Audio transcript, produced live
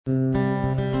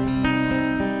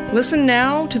Listen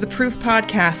now to the Proof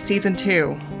Podcast Season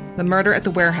 2, The Murder at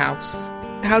the Warehouse.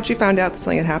 How'd you find out that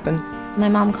something had happened? My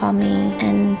mom called me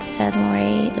and said,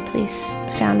 Lori, the police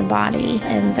found a body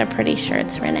and they're pretty sure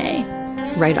it's Renee.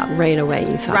 Right away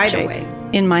you thought Right Jake. away.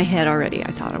 In my head already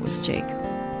I thought it was Jake.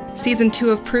 Season 2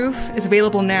 of Proof is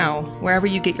available now, wherever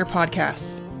you get your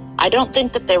podcasts. I don't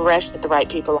think that they arrested the right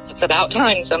people. It's about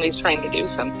time somebody's trying to do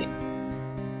something.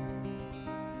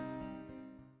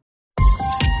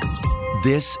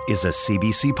 This is a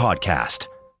CBC podcast.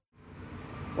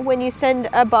 When you send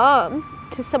a bomb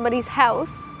to somebody's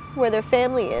house where their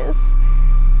family is,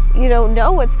 you don't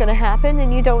know what's going to happen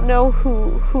and you don't know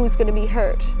who's going to be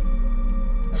hurt.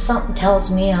 Something tells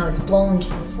me I was blown to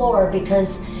the floor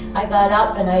because I got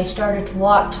up and I started to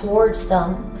walk towards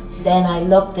them. Then I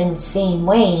looked and seen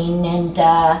Wayne, and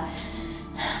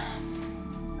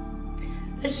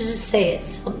let's just say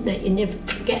it's something that you never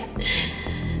forget.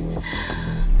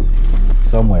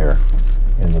 Somewhere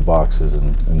in the boxes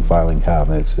and filing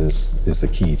cabinets is the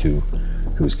key to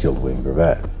who's killed Wayne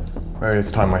Greavette. Right,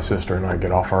 it's time my sister and I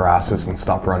get off our asses and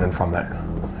stop running from it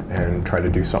and try to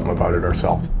do something about it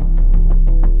ourselves.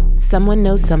 Someone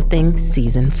Knows Something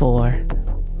Season 4,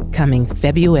 coming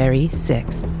February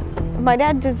 6th. My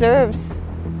dad deserves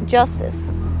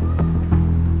justice.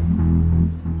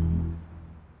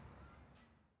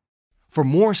 For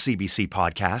more CBC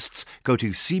podcasts, go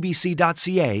to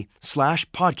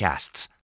cbc.ca/podcasts.